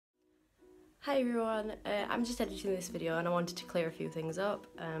Hi everyone, I'm just editing this video and I wanted to clear a few things up.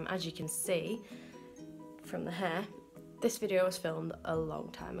 As you can see from the hair, this video was filmed a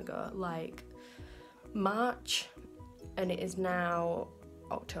long time ago, like March, and it is now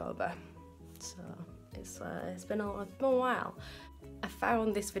October, so it's been a while. I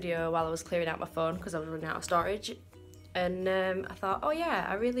found this video while I was clearing out my phone because I was running out of storage, and I thought, oh yeah,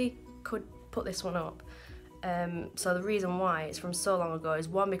 I really could put this one up. So the reason why it's from so long ago is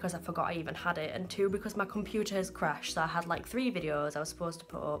one, because I forgot I even had it, and two, because my computer has crashed. So I had like 3 videos I was supposed to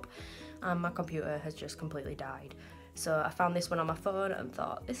put up and my computer has just completely died. So I found this one on my phone and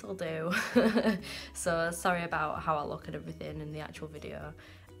thought this'll do. So sorry about how I look and everything in the actual video.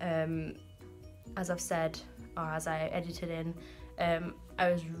 As I've said, or as I edited in,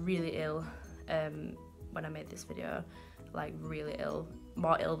 I was really ill when I made this video, like really ill,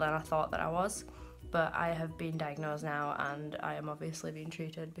 more ill than I thought that I was. But I have been diagnosed now and I am obviously being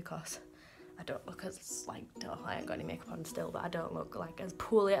treated because I don't look as, like, I ain't got any makeup on still, but I don't look like as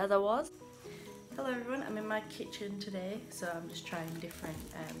poorly as I was. Hello everyone, I'm in my kitchen today, so I'm just trying different,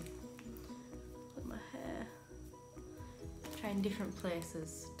 with my hair, trying different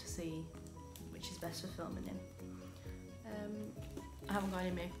places to see which is best for filming in. I haven't got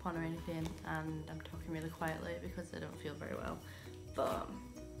any makeup on or anything and I'm talking really quietly because I don't feel very well. But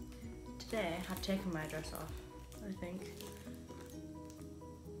today I've taken my dress off, I think.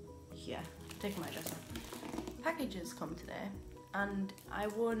 Yeah, I've taken my dress off. Packages come today and I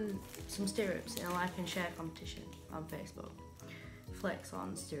won some stirrups in a like and share competition on Facebook. Flex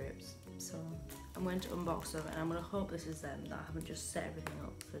on stirrups. So I'm going to unbox them and I'm going to hope this is them, that I haven't just set everything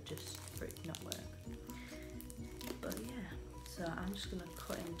up for it to not work. But yeah, so I'm just going to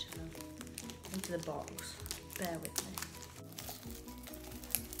cut into the box. Bear with me.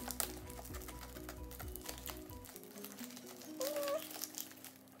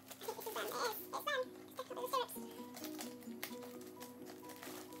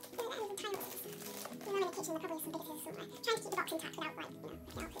 They're probably some bigger scissors somewhere. Trying to keep the box intact without, like,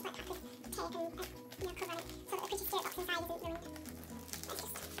 you know, it's like packed with tape and, cover on it, so that the pretty stirrup box inside isn't ruined.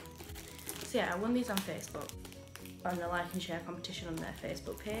 So yeah, I won these on Facebook, on the like and share competition on their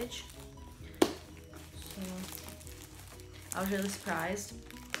Facebook page. So I was really surprised.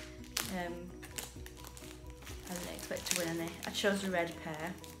 I didn't expect to win any. I chose a red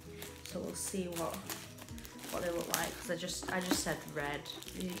pair, so we'll see what they look like, because I just said red.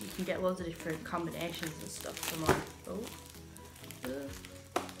 You can get loads of different combinations and stuff from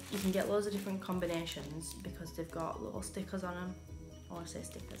you can get loads of different combinations because they've got little stickers on them. I want to say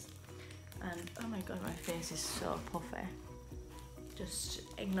stickers. And oh my god, my face is so puffy. Just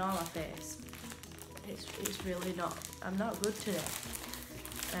ignore my face. It's really not, I'm not good today.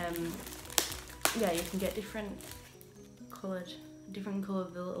 Yeah, you can get different coloured the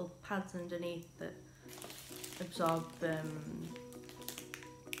little pads underneath that absorb,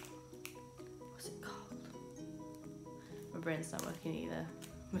 what's it called? My brain's not working either.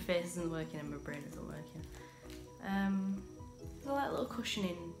 My face isn't working and my brain isn't working. They're like little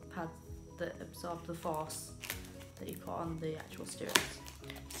cushioning pads that absorb the force that you put on the actual stirrups.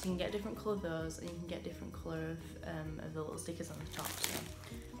 So you can get different colour of those, and you can get different colour of the little stickers on the top. So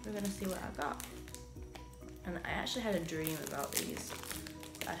we're gonna see what I got. And I actually had a dream about these.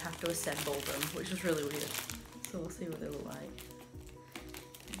 I'd have to assemble them, which was really weird. So we'll see what they look like.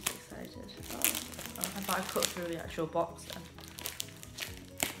 I'm so excited. Oh, I thought I cut through the actual box then.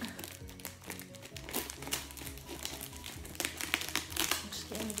 I'm just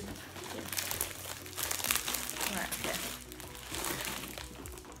getting rid of the packaging. Right, okay.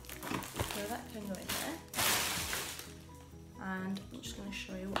 So that can go in there. And I'm just going to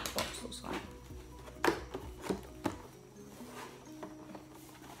show you what the box looks like.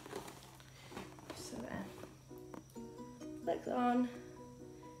 Flex on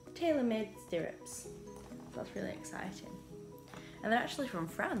tailor-made stirrups. That's really exciting. And they're actually from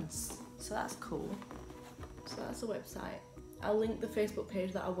France, so that's cool. So that's the website. I'll link the Facebook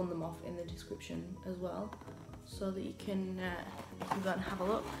page that I won them off in the description as well, so that you can go and have a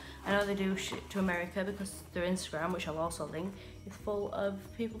look. I know they do ship to America because their Instagram, which I'll also link, is full of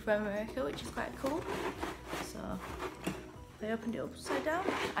people from America, which is quite cool. So, have I opened it upside down?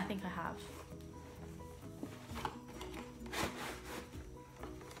 I think I have.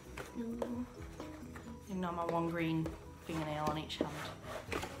 Ignore my one green fingernail on each hand.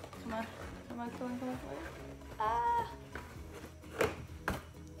 Come on, come on, come on, come on, come on. Ah!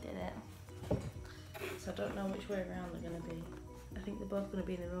 Did it. So I don't know which way around they're going to be. I think they're both going to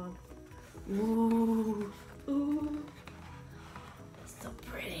be in the road. Ooh! Ooh! It's so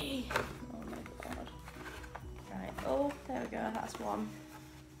pretty! Oh my god. Right, oh, there we go, that's one.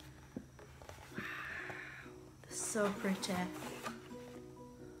 so pretty.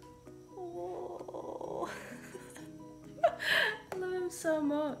 Oh. I love him so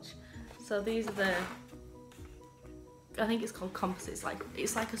much. So these are the, I think it's called composite.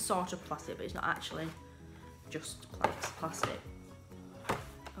 It's like a sort of plastic, but it's not actually just plastic. Oh,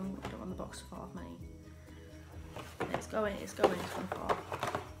 I don't want the box to fall off my knee. It's going to fall.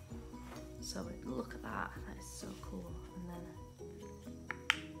 So look at that. That is so cool. And then,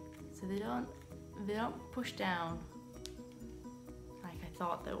 so they don't push down like I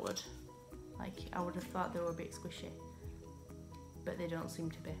thought they would. Like I would have thought they were a bit squishy, but they don't seem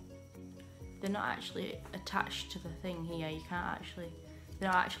to be. They're not actually attached to the thing here. You can't actually, they're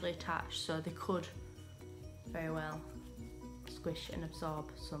not actually attached, so they could very well squish and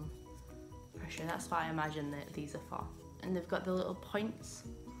absorb some pressure. That's what I imagine that these are for. And they've got the little points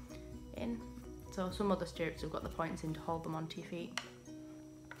in. So some other stirrups have got the points in to hold them onto your feet,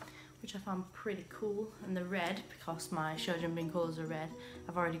 which I found pretty cool. And the red, because my show jumping colours are red,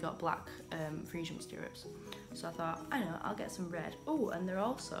 I've already got black free jump stirrups. So I thought, I know, I'll get some red. Oh, and they're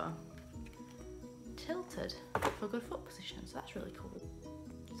also tilted for good foot position, so that's really cool.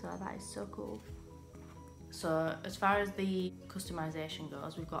 So that is so cool. So as far as the customization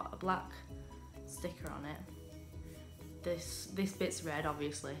goes, we've got a black sticker on it. This bit's red,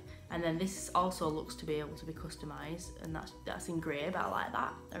 obviously, and then this also looks to be able to be customized, and that's in grey, but I like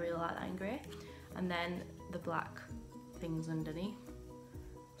that. I really like that in grey. And then the black things underneath.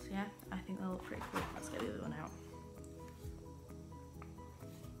 So yeah, I think they look pretty cool. Let's get the other one out.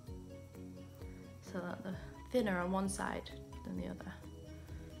 So that they're thinner on one side than the other.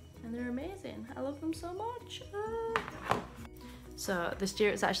 And they're amazing. I love them so much. Ah. So the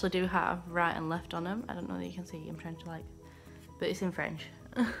stirrups actually do have right and left on them. I don't know that you can see, I'm trying to but it's in French.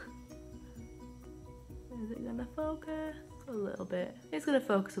 Is it gonna focus? A little bit. It's gonna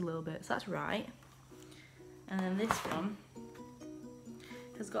focus a little bit, so that's right. And then this one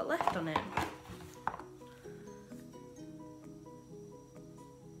has got left on it.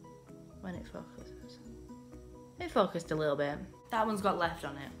 When it focuses. It focused a little bit. That one's got left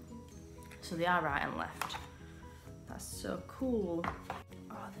on it. So they are right and left. That's so cool.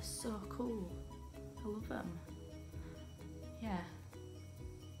 Oh, they're so cool. I love them. Yeah.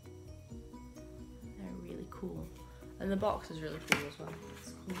 They're really cool. And the box is really cool as well.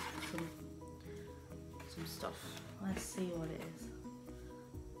 It's cool with some stuff. Let's see what it is.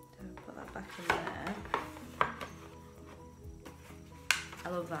 So put that back in there. I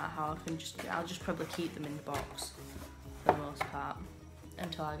love that, how I'll just probably keep them in the box for the most part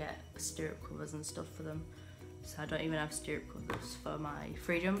until I get stirrup covers and stuff for them. So I don't even have stirrup covers for my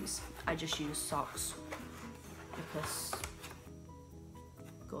free jumps. I just use socks because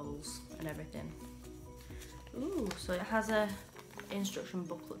goals and everything. Ooh, so it has a instruction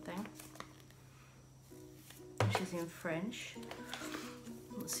booklet thing, which is in French.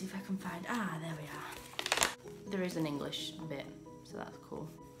 Let's see if I can find, there we are. There is an English bit, so that's cool.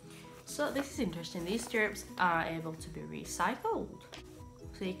 So this is interesting. These stirrups are able to be recycled.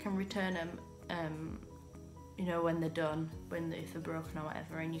 So you can return them, you know, when they're done, if they're broken or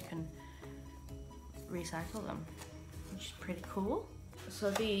whatever, and you can recycle them, which is pretty cool.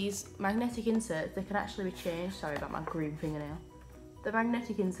 So these magnetic inserts, they can actually be changed. Sorry about my green fingernail. The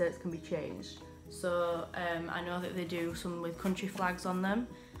magnetic inserts can be changed. So I know that they do some with country flags on them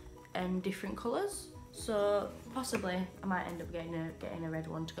and different colours. So possibly I might end up getting a red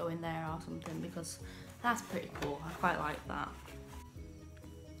one to go in there or something, because that's pretty cool. I quite like that.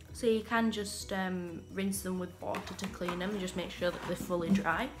 So you can just rinse them with water to clean them and just make sure that they're fully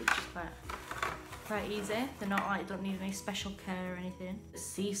dry, which is quite easy. They're not don't need any special care or anything.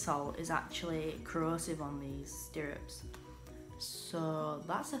 Sea salt is actually corrosive on these stirrups. So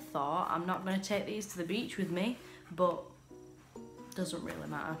that's a thought. I'm not going to take these to the beach with me, but doesn't really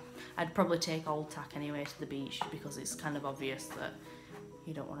matter. I'd probably take old tack anyway to the beach, because it's kind of obvious that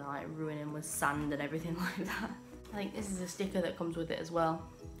you don't want to ruin them with sand and everything like that. I think this is a sticker that comes with it as well,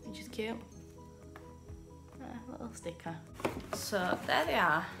 which is cute. Little sticker. So there they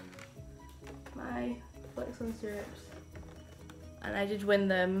are, my Flex on stirrups, and I did win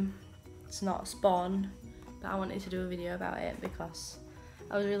them. It's not a spawn, but I wanted to do a video about it because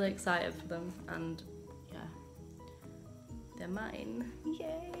I was really excited for them, and yeah, they're mine.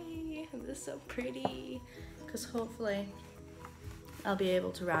 Yay! They're so pretty. Because hopefully I'll be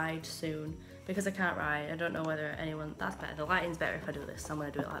able to ride soon, because I can't ride. I don't know whether anyone, that's better, the lighting's better if I do this, so I'm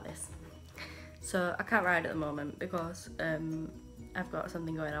going to do it like this. So I can't ride at the moment because I've got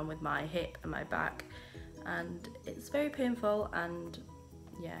something going on with my hip and my back, and it's very painful. And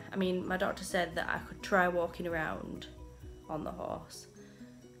yeah, I mean, my doctor said that I could try walking around on the horse,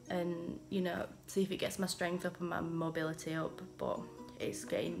 and, you know, see if it gets my strength up and my mobility up, but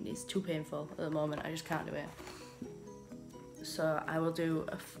it's too painful at the moment. I just can't do it. So I will do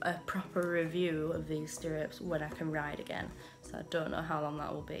a proper review of these stirrups when I can ride again. So I don't know how long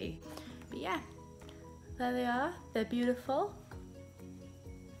that will be. But yeah, there they are. They're beautiful.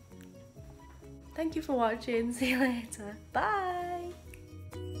 Thank you for watching. See you later. Bye.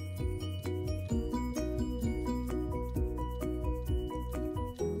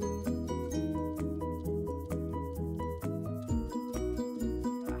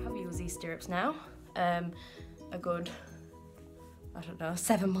 I have used these stirrups now. A good, I don't know,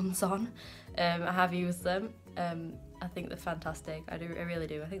 7 months on. I have used them. I think they're fantastic. I really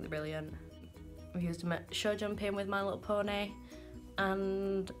do. I think they're brilliant. I've used them at show jumping with My Little Pony,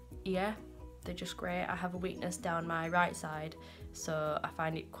 and yeah, they're just great. I have a weakness down my right side, so I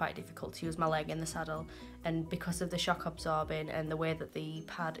find it quite difficult to use my leg in the saddle, and because of the shock absorbing and the way that the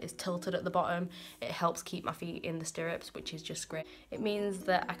pad is tilted at the bottom, it helps keep my feet in the stirrups, which is just great. It means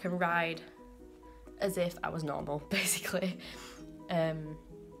that I can ride as if I was normal, basically.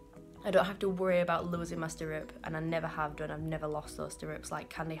 I don't have to worry about losing my stirrup, and I never have done. I've never lost those stirrups. Like,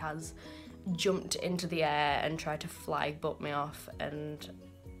 Candy has jumped into the air and tried to fly butt me off, and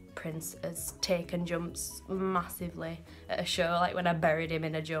Prince has taken jumps massively at a show, like when I buried him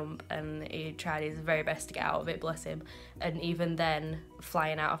in a jump and he tried his very best to get out of it, bless him. And even then,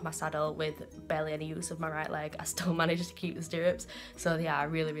 flying out of my saddle with barely any use of my right leg, I still managed to keep the stirrups. So they are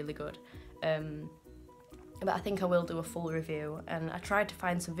really, really good. But I think I will do a full review, and I tried to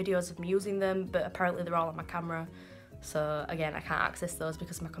find some videos of me using them, but apparently they're all on my camera. So again, I can't access those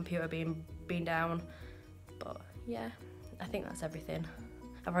because of my computer being down. But yeah, I think that's everything.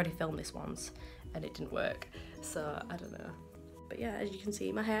 I've already filmed this once and it didn't work, so I don't know. But yeah, as you can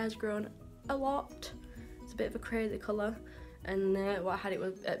see, my hair has grown a lot. It's a bit of a crazy colour, and what I had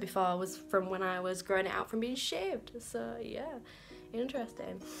it before was from when I was growing it out from being shaved. So yeah,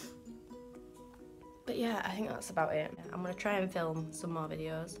 interesting. But yeah, I think that's about it. I'm gonna try and film some more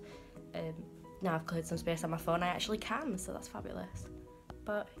videos. Now I've cleared some space on my phone, I actually can, so that's fabulous.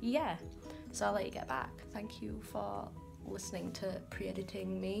 But yeah, so I'll let you get back. Thank you for listening to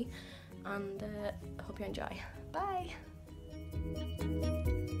pre-editing me, and I hope you enjoy. Bye!